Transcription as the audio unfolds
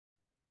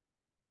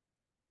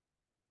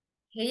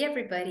Hey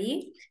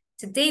everybody.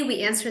 Today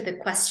we answer the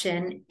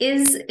question,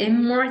 is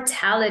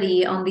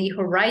immortality on the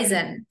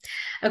horizon?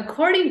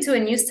 According to a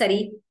new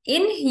study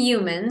in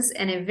humans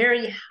and a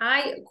very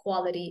high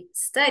quality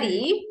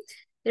study,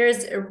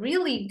 there's a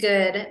really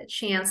good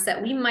chance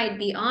that we might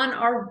be on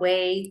our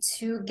way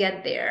to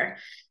get there.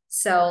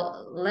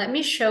 So let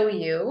me show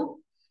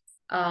you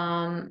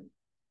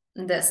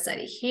the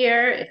study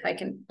here, if I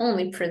can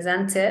only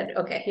present it.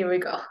 Okay, here we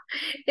go.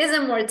 Is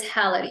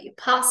immortality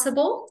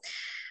possible?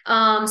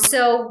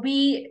 So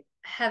we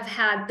have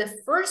had the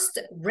first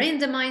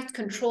randomized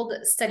controlled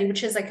study,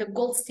 which is like a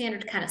gold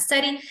standard kind of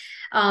study,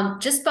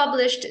 just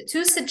published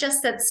to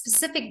suggest that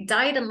specific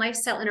diet and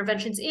lifestyle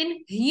interventions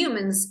in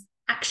humans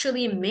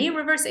actually may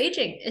reverse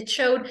aging. It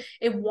showed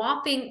a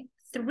whopping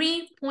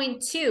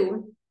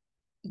 3.2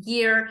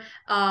 year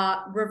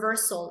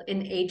reversal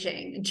in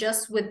aging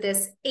just with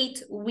this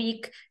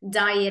 8-week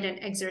diet and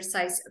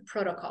exercise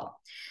protocol.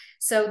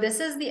 So this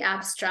is the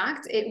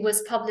abstract. It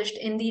was published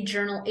in the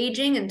journal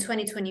Aging in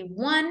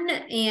 2021,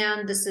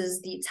 and this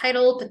is the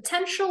title,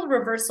 Potential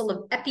Reversal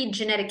of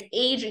Epigenetic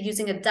Age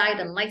Using a Diet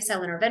and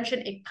Lifestyle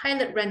Intervention, a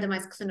Pilot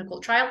Randomized Clinical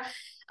Trial.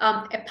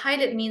 A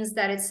pilot means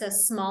that it's a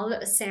small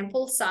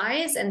sample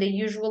size, and they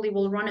usually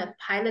will run a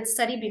pilot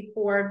study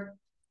before,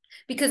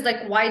 because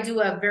like, why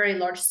do a very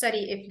large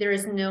study if there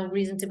is no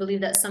reason to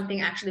believe that something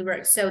actually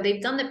works? So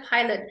they've done the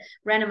pilot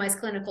randomized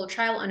clinical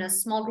trial on a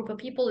small group of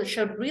people. It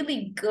showed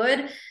really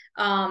good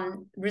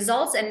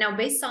results, and now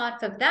based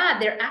off of that,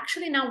 they're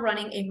actually now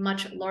running a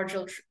much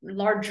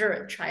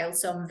larger trial.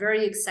 So I'm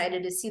very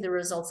excited to see the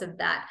results of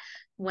that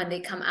when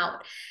they come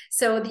out.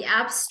 So the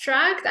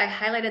abstract, I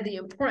highlighted the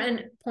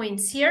important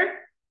points here.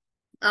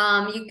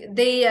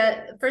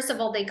 First of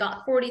all, they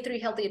got 43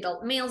 healthy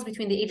adult males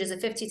between the ages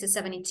of 50 to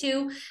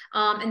 72,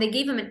 and they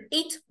gave them an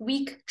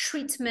 8-week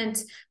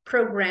treatment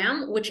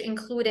program, which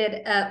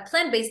included a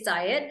plant-based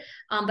diet,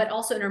 but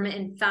also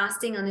intermittent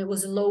fasting, and it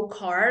was low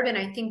carb. And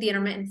I think the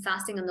intermittent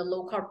fasting and the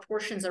low carb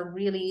portions are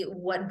really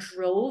what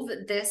drove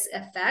this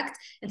effect.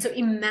 And so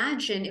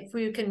imagine if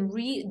we can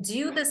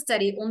redo the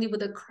study only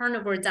with a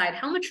carnivore diet,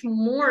 how much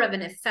more of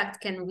an effect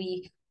can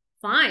we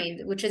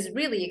find, which is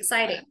really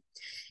exciting.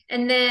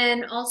 And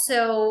then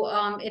also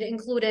it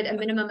included a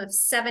minimum of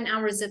 7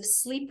 hours of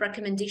sleep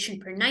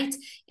recommendation per night,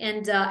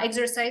 and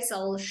exercise.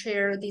 I'll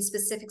share the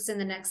specifics in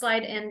the next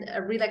slide, and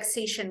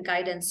relaxation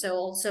guidance. So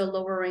also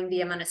lowering the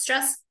amount of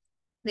stress.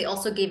 They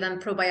also gave them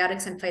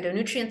probiotics and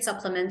phytonutrient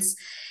supplements,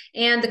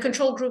 and the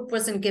control group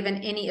wasn't given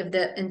any of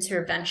the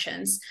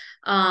interventions.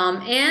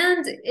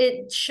 And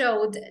it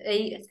showed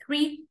a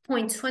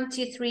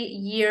 3.23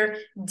 year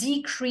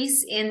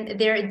decrease in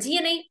their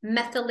DNA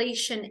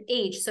methylation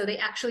age. So they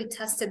actually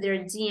tested their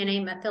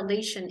DNA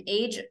methylation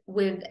age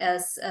with a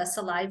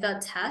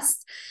saliva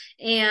test.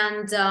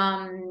 And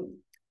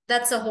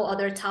that's a whole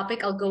other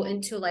topic. I'll go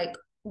into like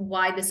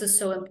why this is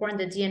so important,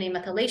 the DNA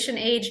methylation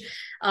age,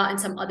 in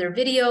some other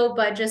video,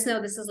 but just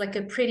know this is like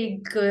a pretty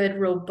good,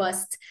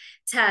 robust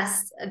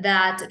test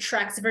that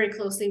tracks very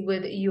closely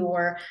with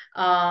your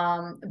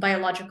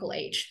biological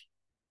age.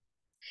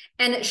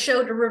 And it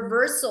showed a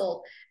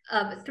reversal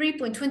of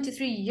 3.23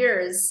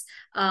 years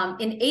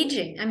in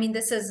aging. I mean,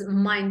 this is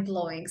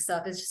mind-blowing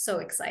stuff. It's just so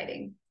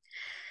exciting.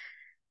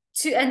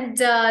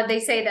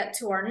 They say that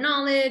to our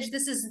knowledge,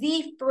 this is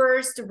the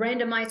first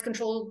randomized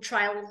controlled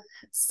trial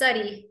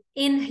study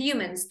in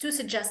humans to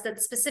suggest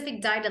that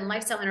specific diet and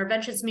lifestyle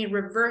interventions may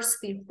reverse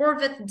the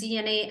Horvath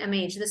DNA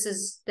MH. This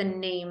is the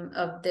name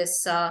of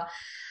this.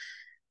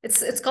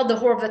 It's called the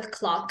Horvath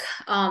clock,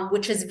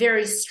 which is a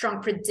very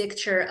strong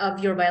predictor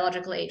of your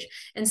biological age.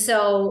 And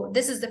so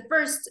this is the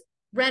first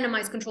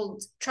randomized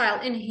controlled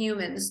trial in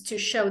humans to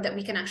show that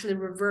we can actually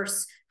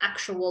reverse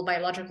actual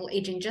biological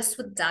aging just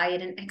with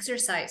diet and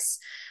exercise.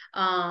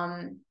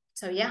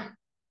 So yeah.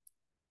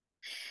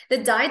 The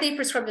diet they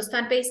prescribed was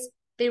plant-based.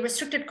 They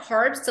restricted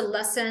carbs to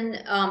lessen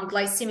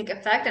glycemic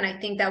effect, and I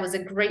think that was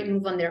a great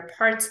move on their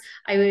part.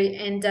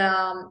 And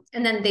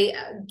then they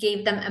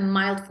gave them a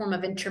mild form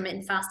of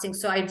intermittent fasting.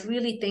 So I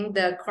really think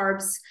the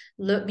carbs,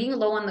 being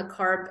low on the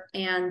carb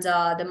and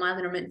the mild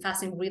intermittent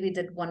fasting really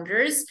did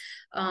wonders.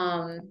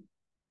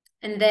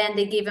 And then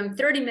they gave him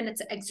 30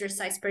 minutes of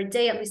exercise per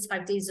day, at least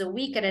 5 days a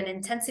week, at an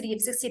intensity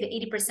of 60 to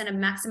 80% of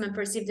maximum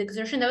perceived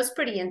exertion. That was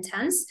pretty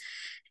intense.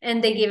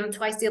 And they gave him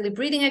twice daily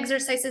breathing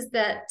exercises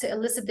that to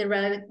elicit the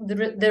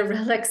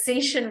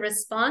relaxation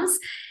response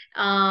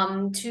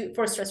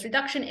for stress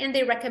reduction. And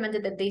they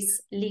recommended that they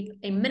sleep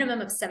a minimum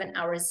of 7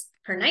 hours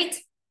per night.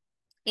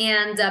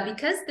 And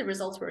because the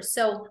results were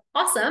so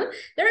awesome,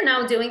 they're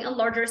now doing a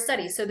larger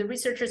study. So the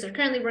researchers are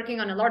currently working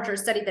on a larger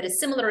study that is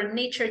similar in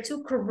nature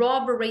to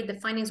corroborate the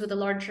findings with a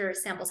larger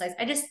sample size.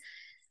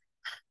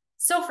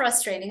 So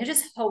frustrating. I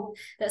just hope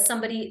that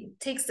somebody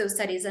takes those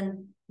studies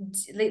and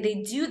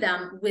they do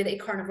them with a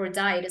carnivore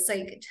diet. It's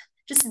like,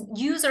 just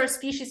use our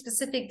species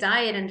specific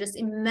diet and just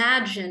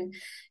imagine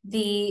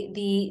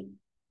the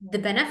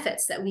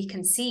benefits that we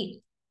can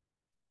see.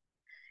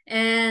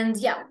 And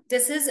yeah,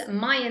 this is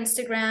my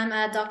Instagram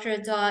at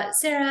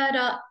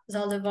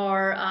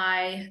dr.sarah.zaldivar.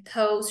 I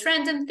post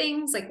random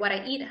things like what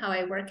I eat, how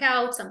I work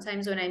out,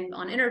 sometimes when I'm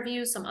on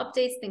interviews, some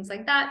updates, things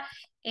like that.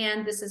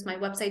 And this is my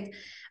website,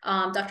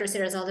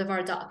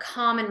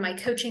 drsarahzaldivar.com, and my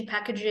coaching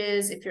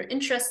packages if you're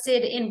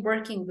interested in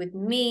working with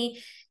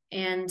me.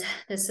 And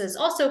this is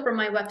also from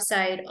my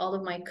website, all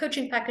of my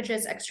coaching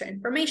packages, extra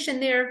information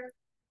there.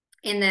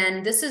 And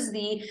then this is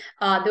the,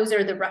 those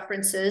are the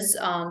references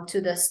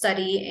to the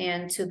study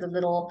and to the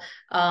little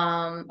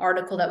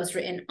article that was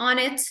written on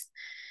it.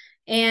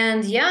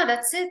 And yeah,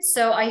 that's it.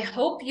 So I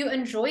hope you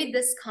enjoyed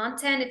this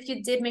content. If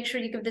you did, make sure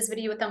you give this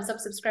video a thumbs up,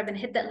 subscribe, and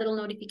hit that little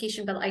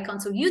notification bell icon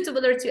so YouTube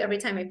alerts you every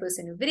time I post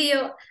a new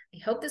video. I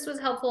hope this was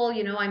helpful.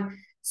 You know, I'm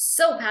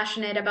so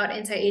passionate about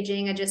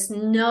anti-aging. I just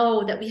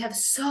know that we have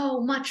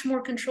so much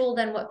more control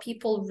than what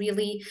people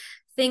really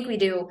think we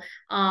do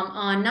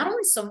on not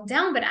only slowing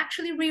down, but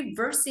actually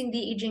reversing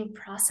the aging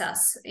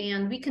process.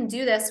 And we can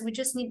do this. We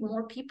just need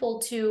more people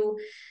to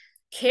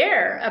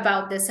care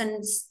about this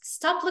and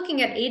stop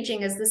looking at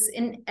aging as this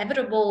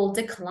inevitable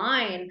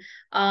decline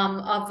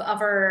of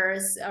our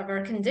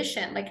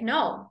condition. Like,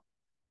 no,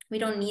 we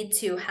don't need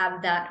to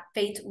have that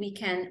fate. We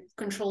can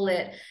control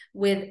it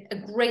with a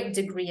great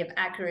degree of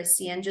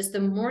accuracy. And just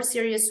the more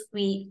serious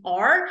we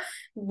are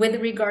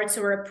with regards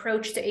to our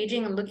approach to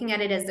aging and looking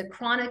at it as the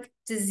chronic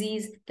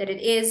disease that it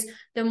is,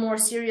 the more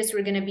serious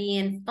we're going to be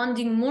in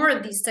funding more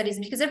of these studies,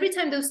 because every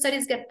time those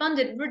studies get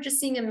funded, we're just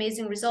seeing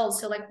amazing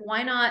results. So like,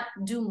 why not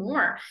do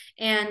more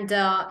and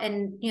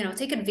you know,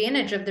 take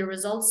advantage of the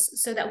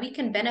results so that we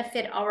can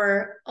benefit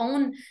our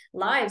own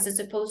lives, as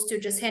opposed to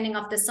just handing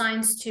off the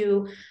science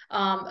to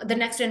the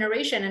next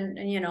generation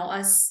and you know,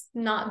 us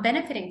not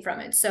benefiting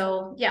from it.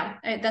 So yeah,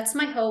 that's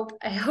my hope.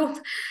 I hope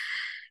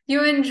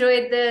you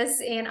enjoyed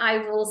this, and I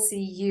will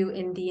see you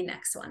in the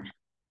next one.